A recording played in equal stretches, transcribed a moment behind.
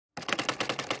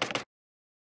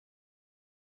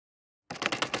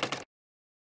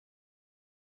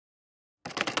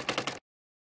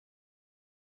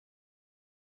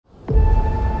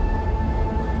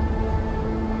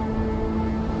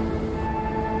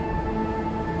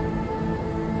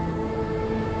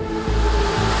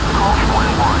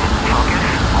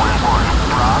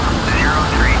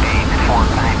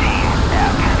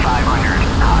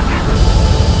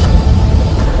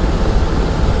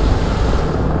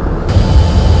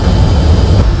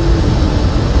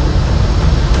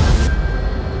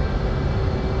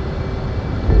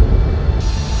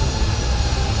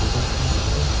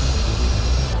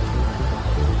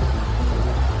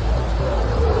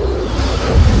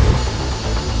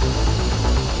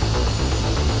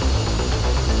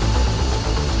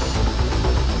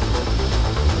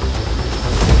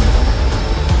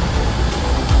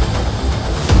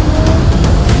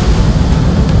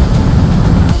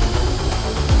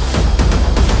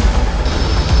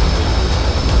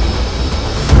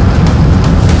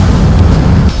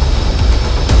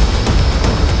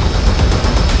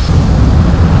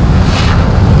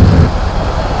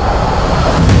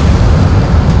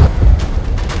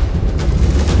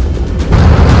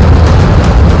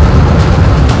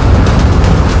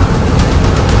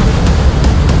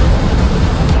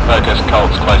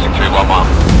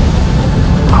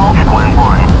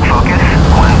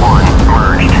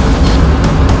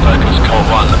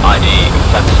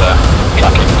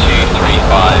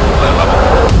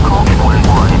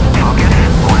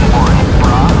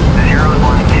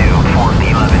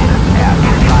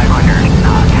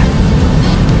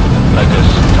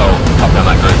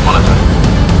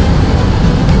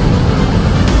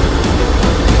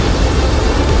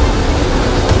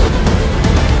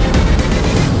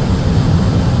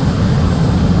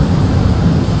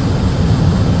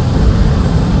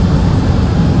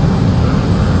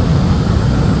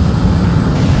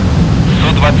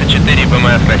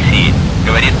Su-24МР России.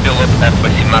 Говорит пилот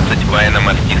F-18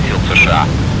 военно-морских сил США.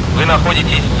 Вы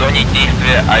находитесь в зоне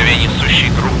действия авианесущей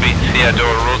группы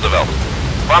Theodore Roosevelt.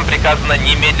 Вам приказано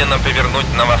немедленно повернуть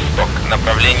на восток,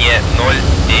 направление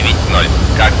 090.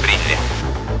 Как приняли?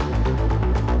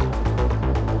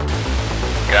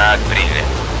 Как приняли?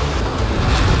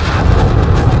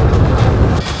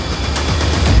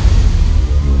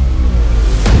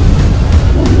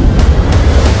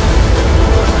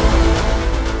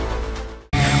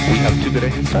 We have 2 good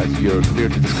engine starts. You're clear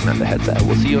to disconnect the headset.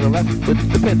 We'll see you on the left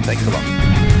with the pin. Thanks a lot.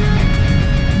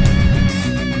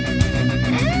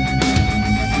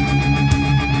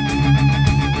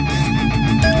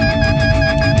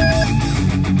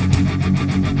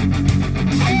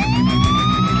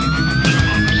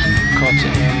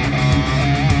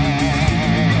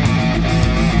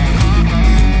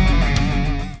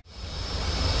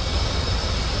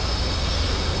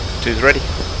 Two's ready.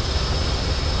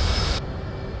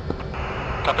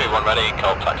 Copy, 1 ready,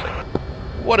 Colt taxi.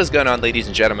 What is going on, ladies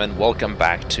and gentlemen? Welcome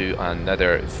back to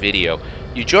another video.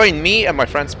 You join me and my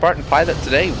friend Spartan Pilot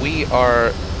today. We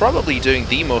are probably doing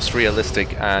the most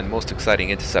realistic and most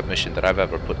exciting intercept mission that I've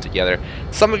ever put together.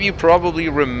 Some of you probably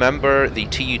remember the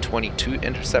Tu-22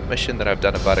 intercept mission that I've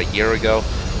done about a year ago.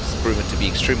 It's proven to be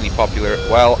extremely popular.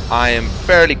 Well, I am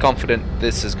fairly confident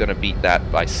this is going to beat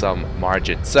that by some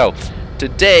margin. So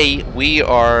today we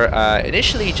are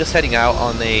initially just heading out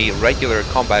on a regular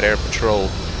combat air patrol.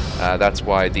 That's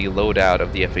why the loadout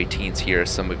of the F-18s here,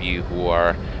 some of you who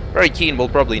are very keen will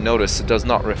probably notice it does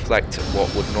not reflect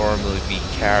what would normally be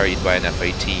carried by an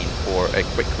F-18 for a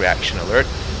quick reaction alert.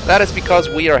 That is because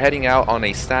we are heading out on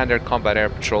a standard combat air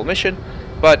patrol mission,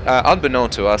 but unbeknown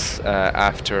to us,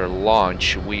 after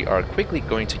launch we are quickly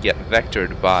going to get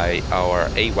vectored by our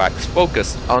AWACS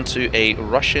focus onto a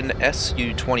Russian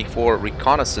Su-24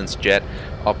 reconnaissance jet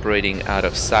operating out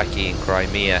of Saki in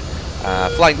Crimea.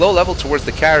 Flying low level towards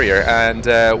the carrier, and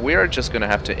we're just going to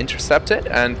have to intercept it,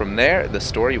 and from there the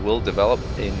story will develop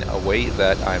in a way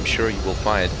that I'm sure you will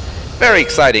find very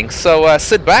exciting. So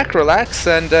sit back, relax,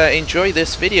 and enjoy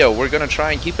this video. We're going to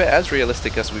try and keep it as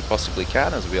realistic as we possibly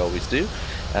can, as we always do,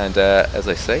 and as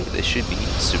I say, this should be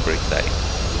super exciting.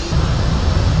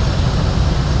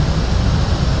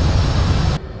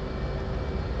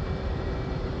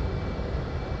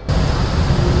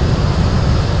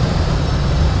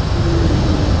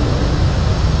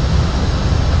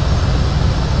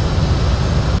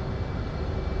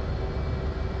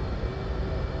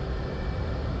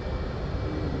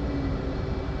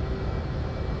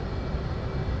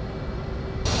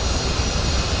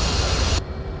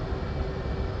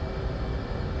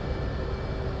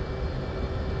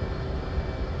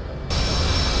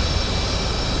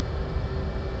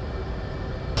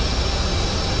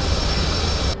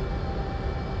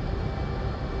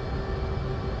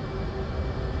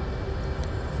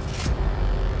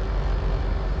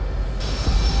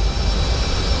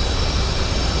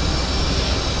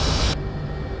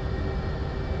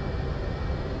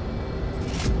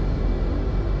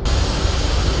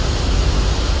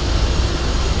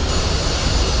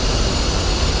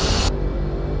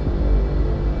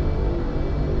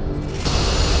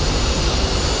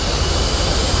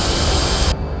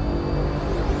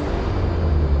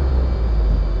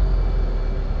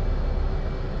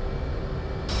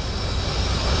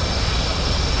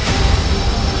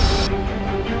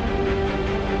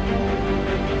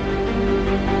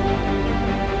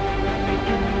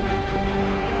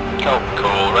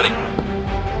 Cool, ready?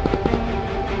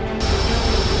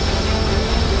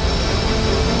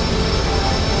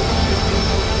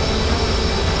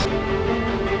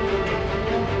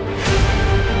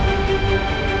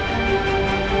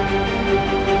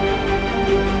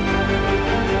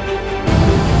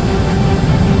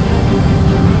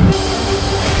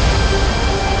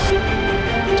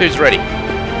 Two's ready.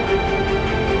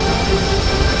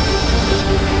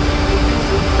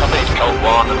 Copy, Colt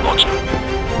 1 and launch.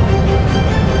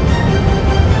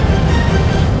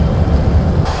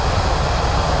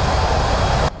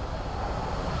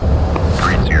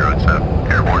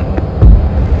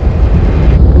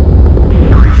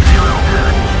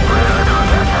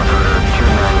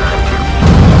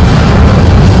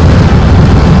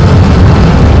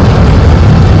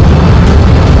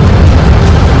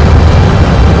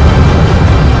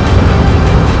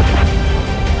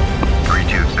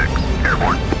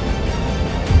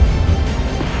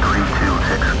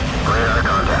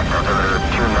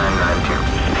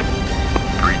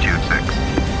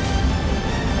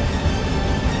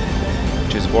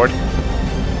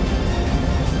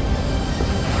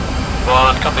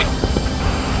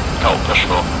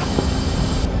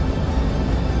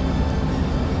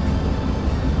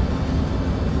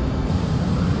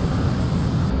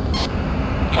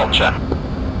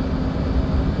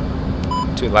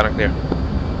 2, loud and clear.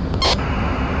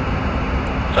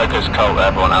 Focus, Colt,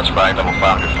 airborne, outspring, level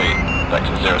 500 feet,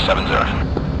 vector 070.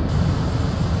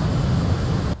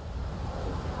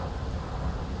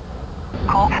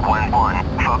 Colt 1-1,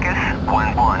 focus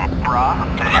 1-1, bra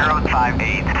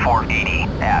 058 480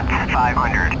 at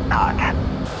 500 knots.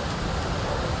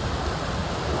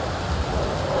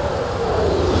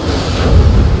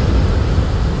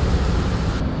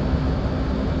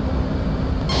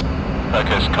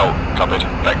 Focus, Colt, copied,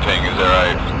 vectoring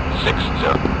 060.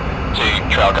 To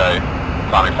trail go,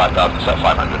 climbing 5000, set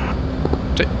 500.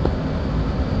 2.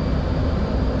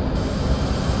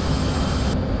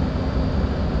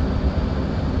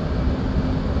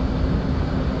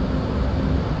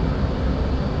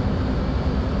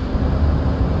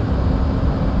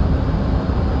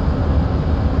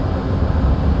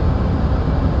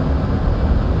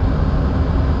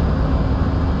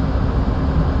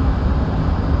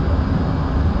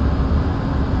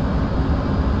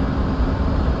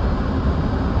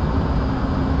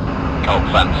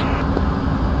 Fence.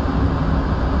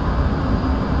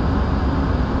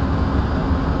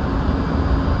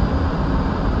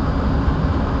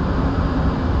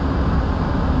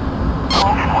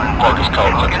 Focus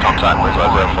Colt into contact with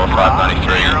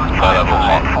 04593, low level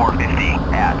hot. 450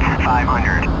 at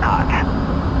 500 knots.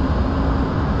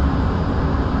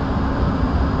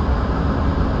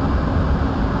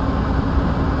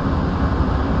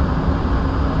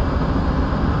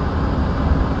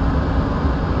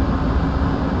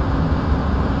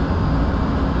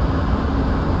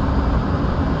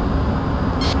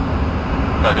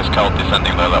 Focus Colt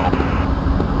descending low level.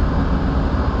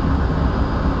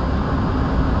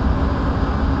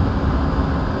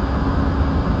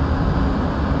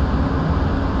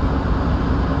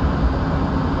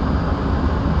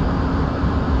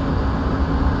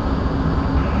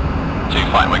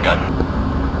 Fine, we go.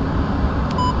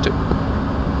 2.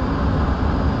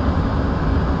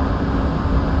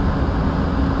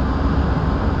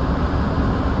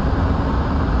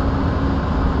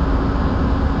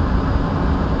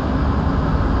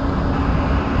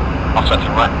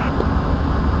 Offsetting right.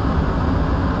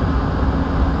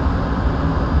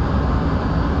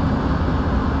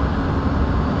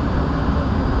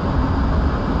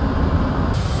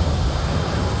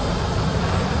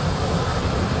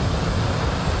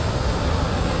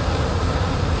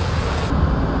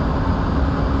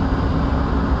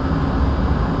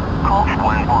 Colt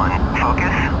 1-1,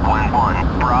 focus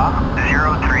 1-1, bra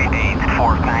 038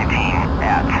 419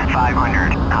 at 500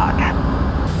 knots.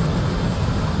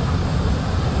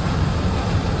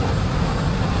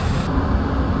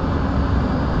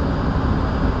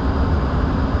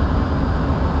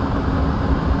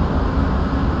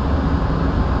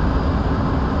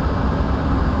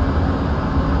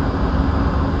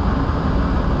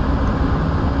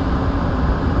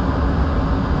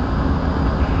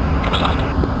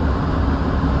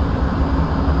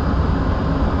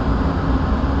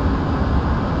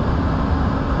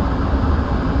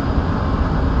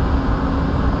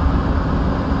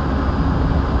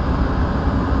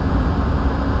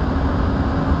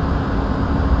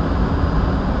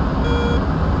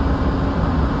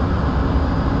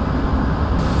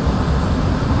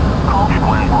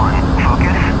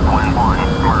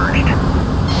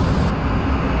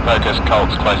 Focus,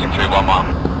 Colt's closing through 1 mile.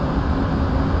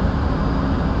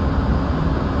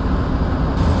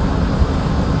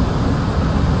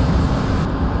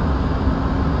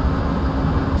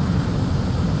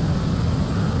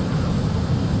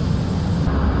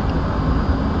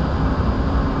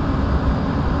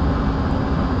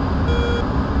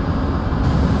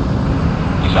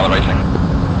 Decelerating.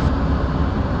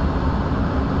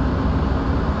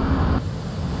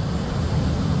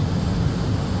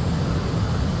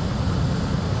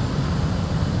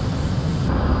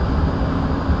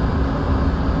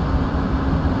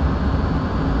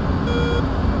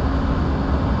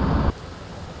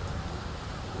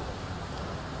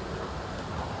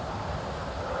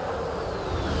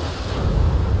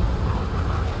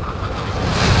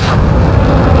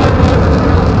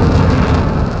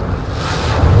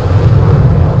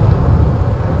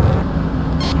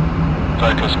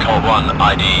 Focus, Colt 1,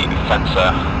 ID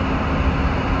Fencer,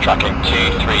 tracking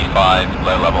 235,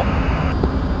 low level.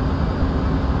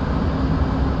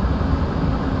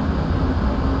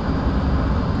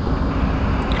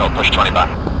 Colt, push 20 back.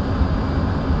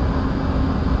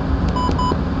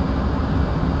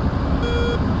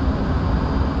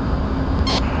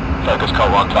 Focus,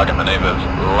 Colt 1, target manoeuvre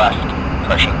left,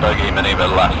 correction, bogey manoeuvre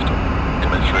left,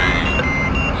 coming through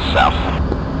south.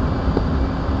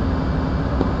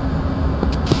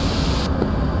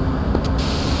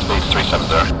 Speeds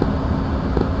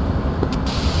 370.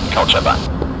 Colt check back.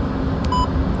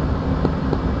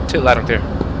 2 loud and clear.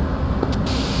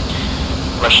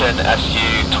 Russian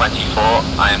Su-24,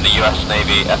 I am the US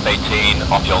Navy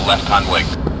F-18 off your left-hand wing.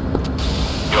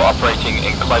 You're operating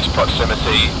in close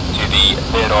proximity to the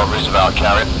Theodore Roosevelt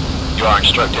carrier. You are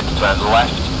instructed to turn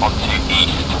left onto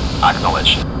east.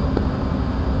 Acknowledge.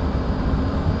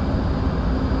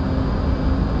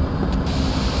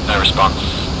 No response.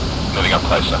 Moving up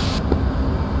closer.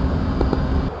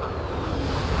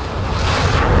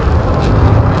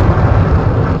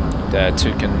 The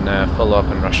 2 can follow up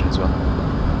in Russian as well.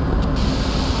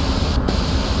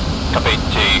 Copy, 2,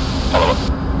 follow up.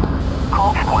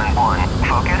 Colt 1-1,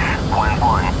 focus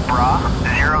 1-1, bra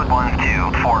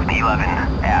 012, 411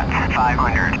 at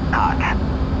 500 knots.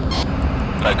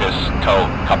 Focus, Colt,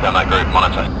 copy on that group,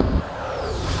 monitor.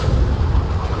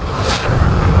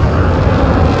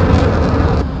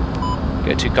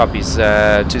 Okay, 2 copies.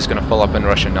 2's gonna follow up in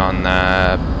Russian on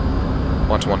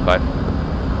 1215.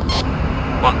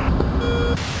 1.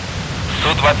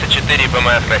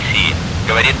 Su-24МР России.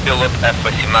 Говорит пилот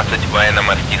F-18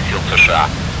 военно-морских сил США.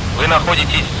 Вы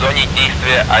находитесь в зоне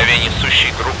действия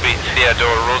авианесущей группы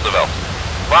Theodore Roosevelt.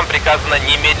 Вам приказано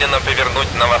немедленно повернуть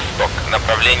на восток,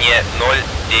 направление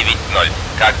 090.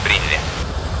 Как приняли?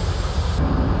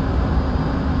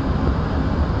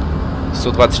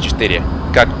 Su-24,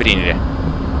 как приняли?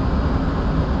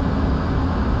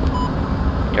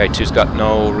 Okay, 2's got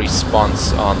no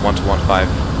response on 1215.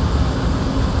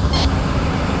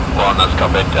 1, that's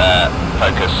copied.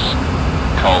 Focus,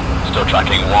 Colt, still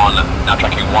tracking 1, now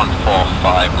tracking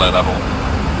 145, low level.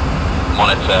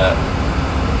 Monitor,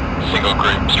 single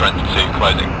group, strength 2,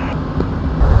 closing.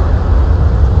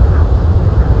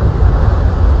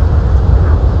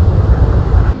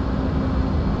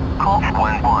 Colt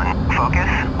 1-1, focus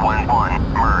 1-1,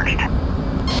 merged.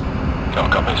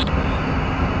 Colt copies.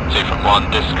 2 from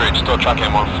 1, this group still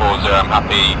tracking 140, I'm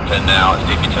happy for now, let's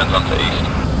see if he turns onto east.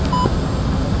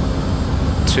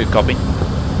 2 copy.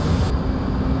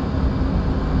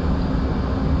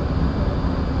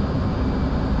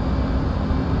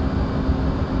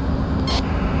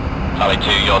 Tally 2,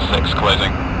 you're 6,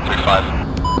 closing, through 5.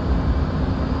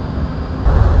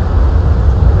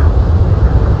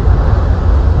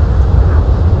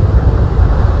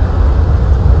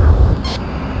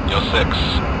 You're 6,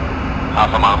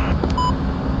 half a mile.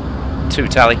 2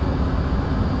 tally.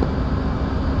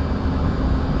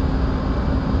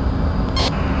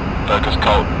 Focus,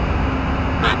 Colt.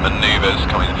 Route maneuvers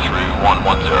coming through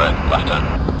 110, left turn.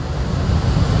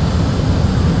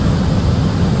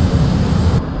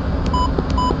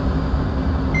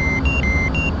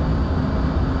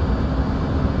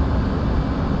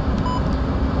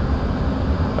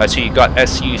 So you got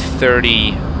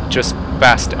Su-30 just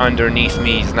past underneath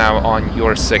me, he's now on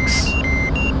your 6.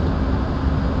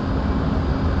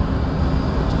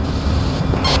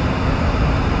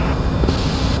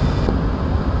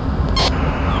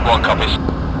 One copies.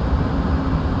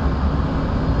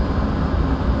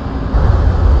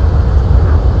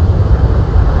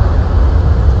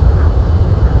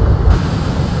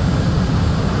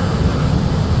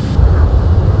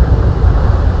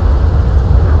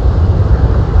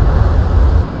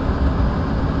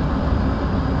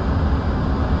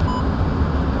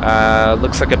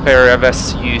 Looks like a pair of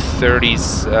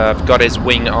Su-30s. I've got his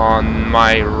wing on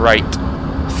my right,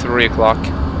 3 o'clock.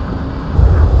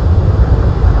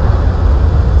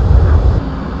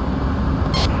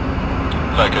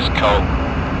 Focus, Colt.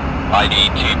 ID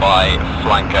 2 by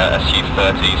flanker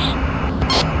Su-30s.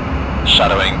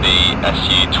 Shadowing the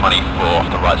Su-24 off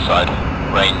the right side.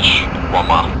 Range 1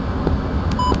 mile.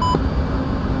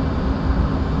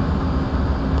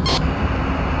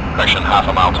 Correction, half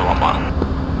a mile to 1 mile.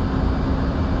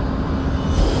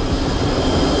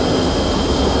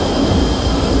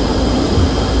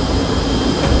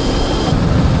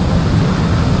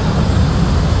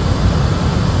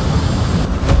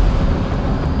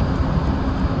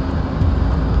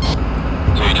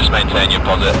 Maintain your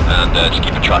posit and just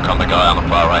keep a track on the guy on the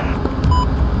far right.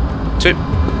 2.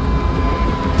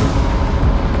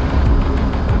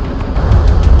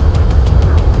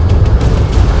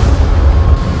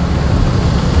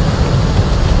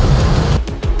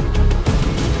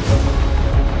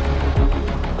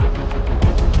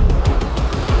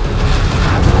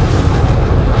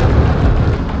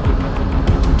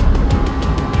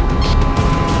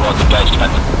 Well, it's engaged,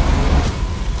 defensive.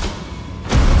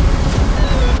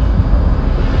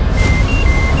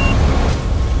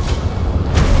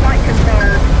 Flight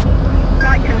controls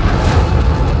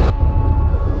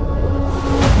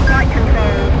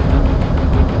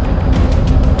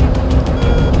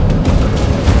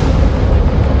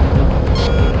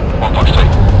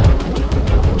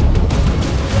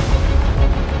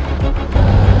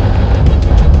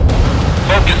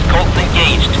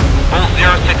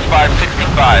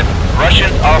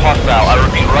Russians are hostile. I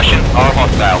repeat, Russians are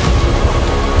hostile.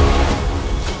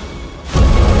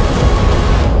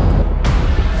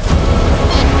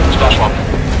 Splash 1.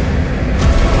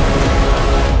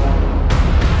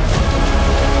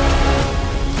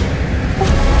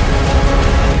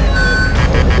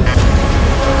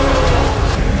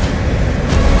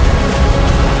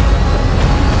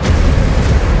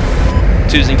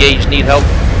 Two's engaged, need help.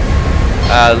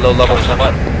 Low level.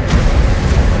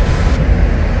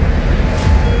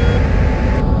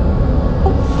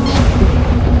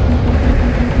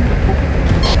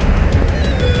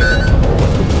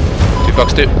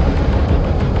 Fox 2.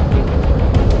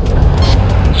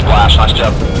 Splash, nice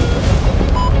job.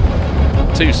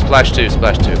 2, splash 2,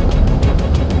 splash 2.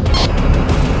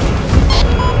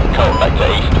 Colt, back to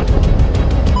east.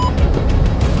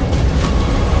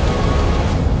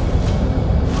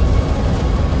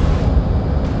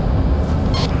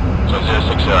 So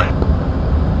 060.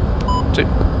 2.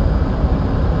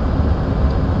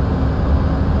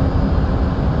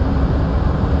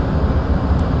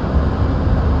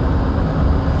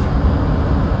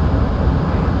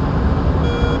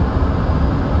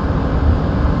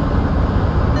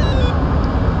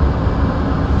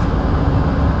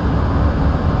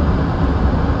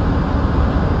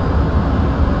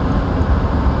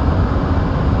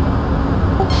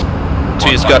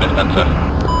 Two's got it.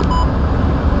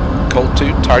 Colt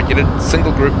 2 targeted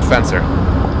single group fencer.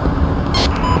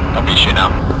 Copy, shoot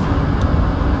now.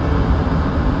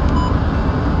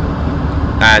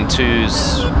 And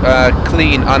 2's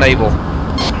clean, unable.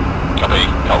 Copy,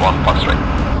 Colt 1, Fox 3.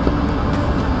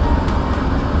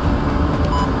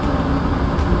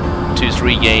 2's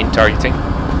regain targeting.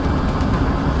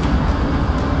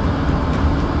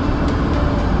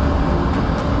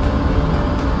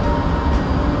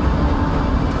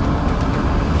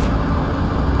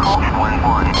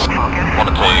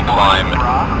 Wanted to climb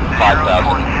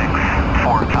 5,000.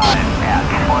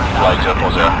 Flight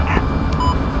 040.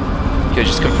 Okay,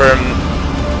 just confirm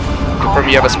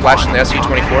you have a splash in the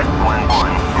Su-24.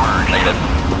 Negative.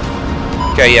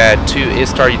 Okay, 2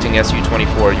 is targeting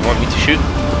Su-24. You want me to shoot?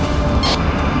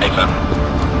 Affirm.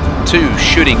 2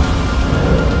 shooting.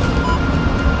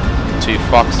 2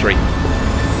 Fox 3.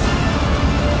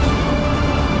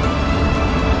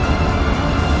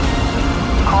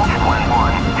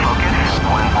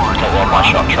 Colt 1, my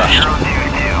shot trashed.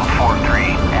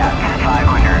 02243 at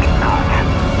 500 knots.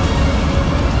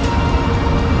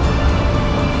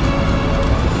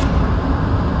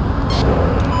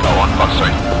 Colt 1, Fox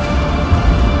 3.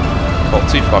 Colt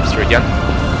 2 Fox 3 again.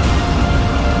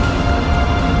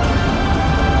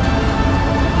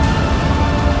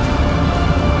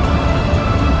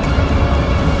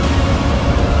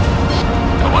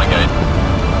 Colt 1 again.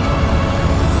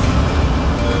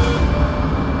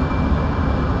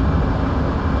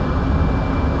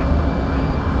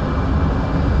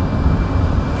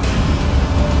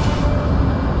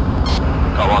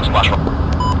 Splash 1.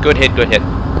 Good hit, good hit.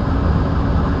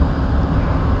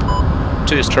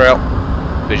 2 is trail.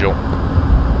 Visual.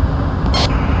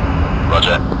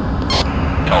 Roger.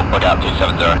 Colt, bug out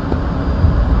 270.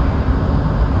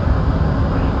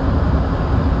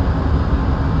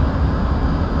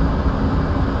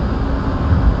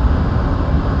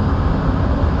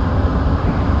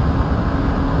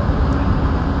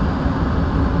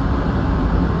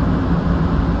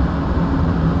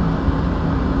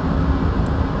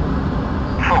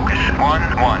 Focus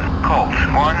 1-1. Colt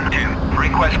 1-2.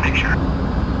 Request picture.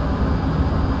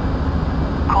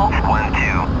 Colt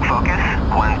 1-2. Focus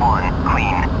 1-1.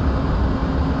 Clean.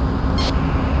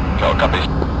 Colt, copies.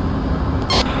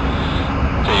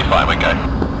 T5, wingo.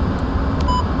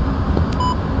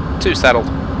 2 saddled.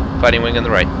 Fighting wing on the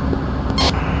right.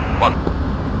 1.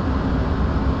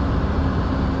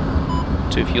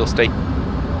 2 fuel state.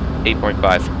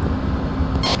 8.5.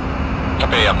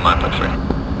 Copy, I'm 9.3.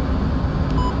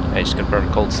 I just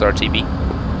confirmed Colt's RTB.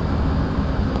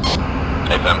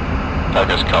 Affirm.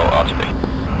 Focus, Colt, RTB.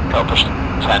 Colt, push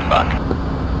 10 back.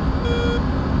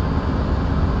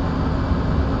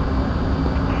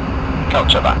 Colt,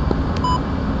 check back.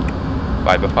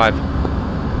 5/5.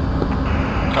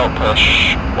 Colt,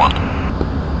 push 1.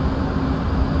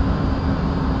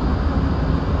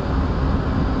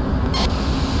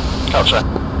 Colt, check.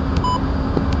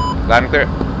 Landing clear.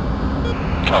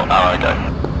 Colt, arrow, go.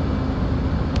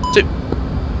 2.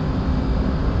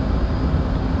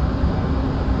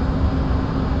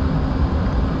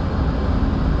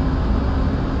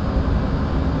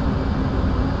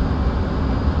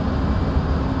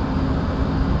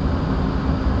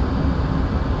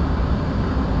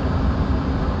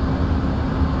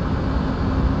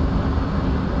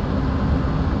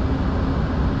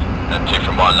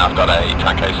 1, I've got a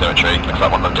tank asymmetry. Looks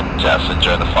like one of them didn't jettison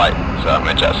during the fight, so I'm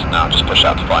going to jettison now. Just push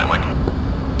out to flying wing.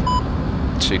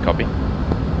 2 copy.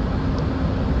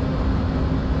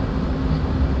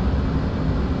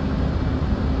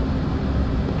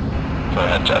 Go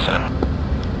ahead, jettison.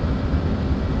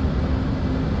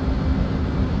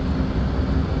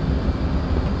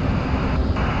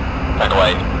 Back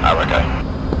away, we're okay.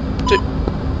 2.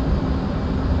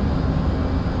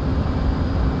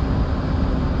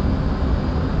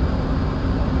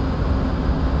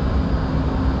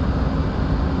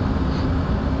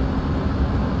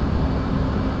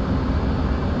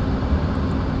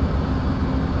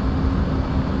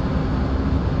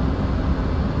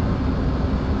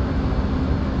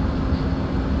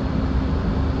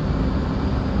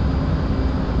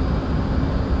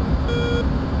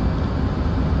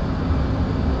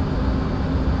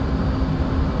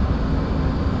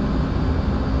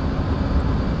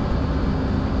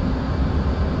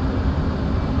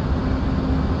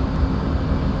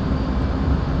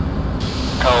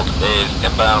 Colt is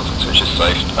inbound, switch is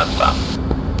safe, defense down.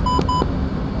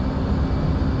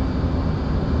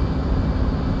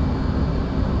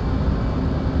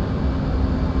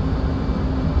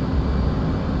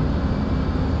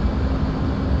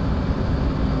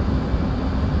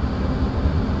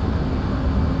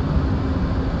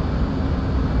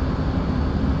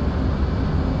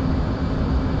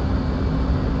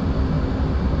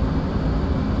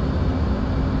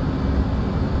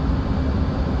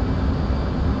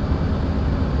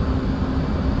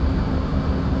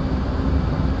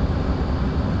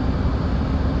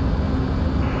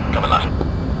 Coming left.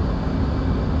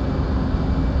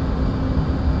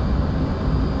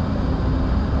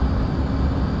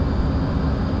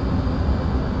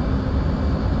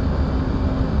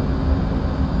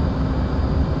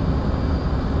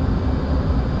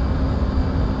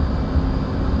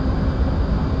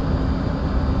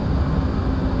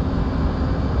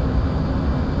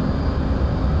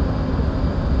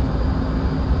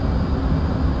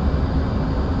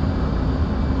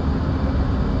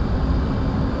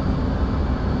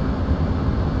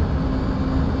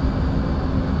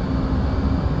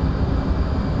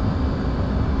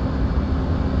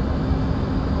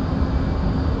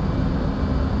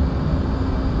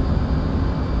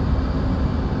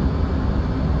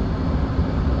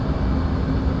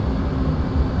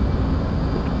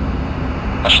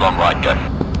 Echelon right, go.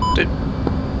 2.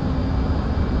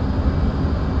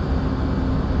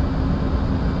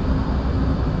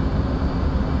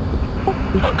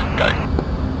 Hook, go.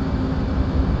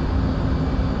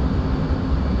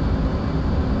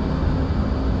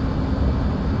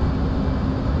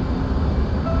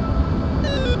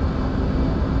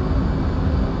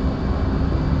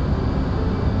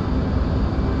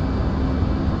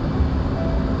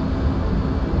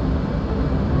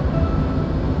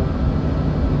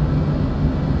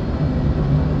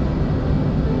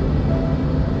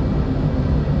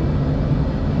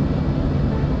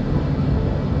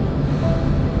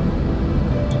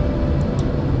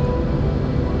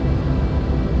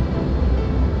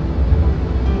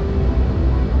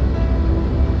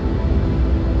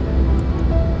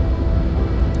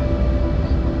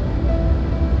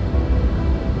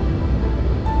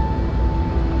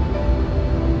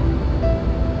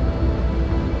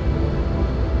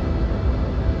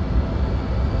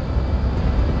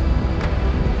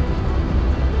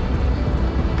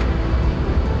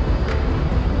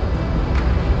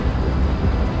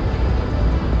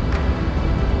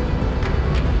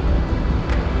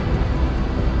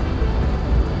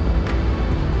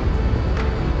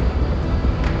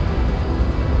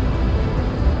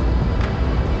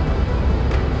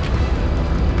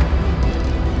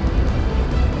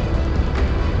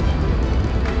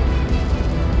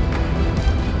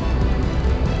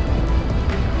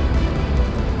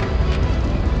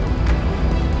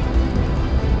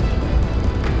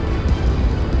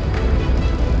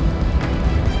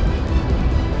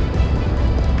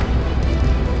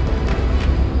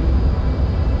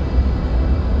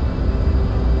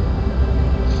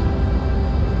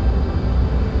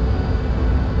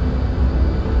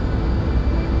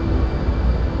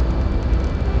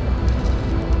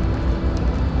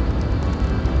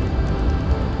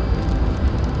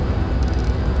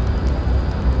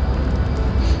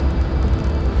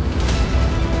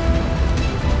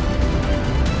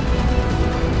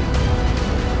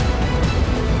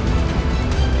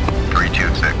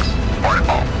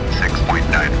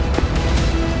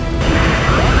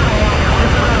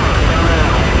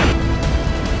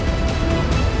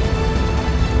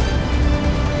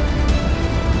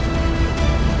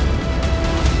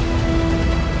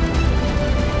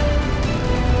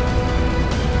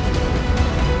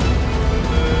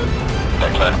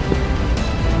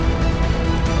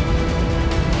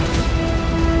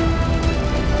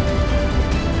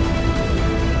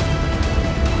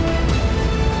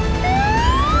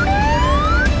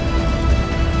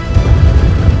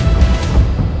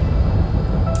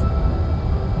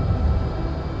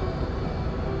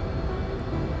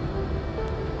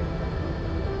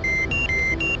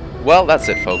 Well, that's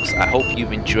it, folks. I hope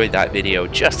you've enjoyed that video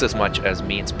just as much as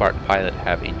me and Spartan Pilot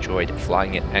have enjoyed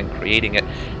flying it and creating it.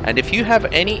 And if you have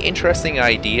any interesting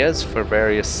ideas for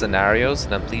various scenarios,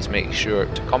 then please make sure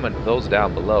to comment those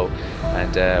down below,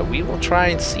 and we will try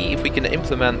and see if we can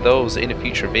implement those in a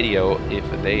future video if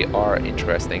they are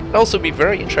interesting. It'll also be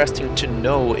very interesting to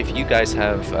know if you guys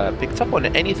have picked up on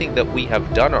anything that we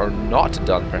have done or not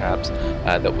done, perhaps,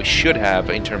 that we should have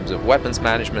in terms of weapons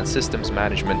management, systems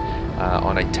management,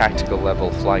 on a tactical level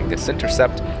flying this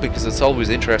intercept, because it's always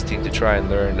interesting to try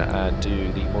and learn and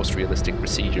do the most realistic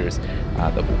procedures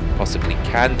that we possibly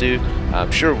can do.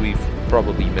 I'm sure we've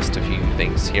probably missed a few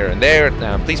things here and there.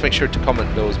 Please make sure to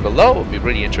comment those below. It would be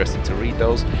really interesting to read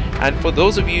those. And for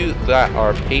those of you that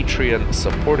are Patreon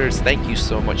supporters, thank you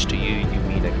so much to you. You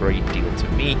mean a great deal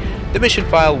to me. The mission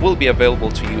file will be available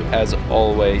to you as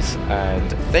always, and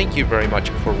thank you very much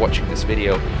for watching this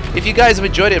video. If you guys have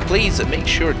enjoyed it, please make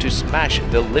sure to smash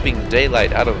the living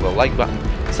daylight out of the like button,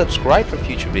 subscribe for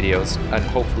future videos, and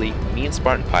hopefully me and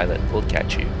Spartan Pilot will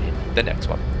catch you in the next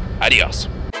one. Adios!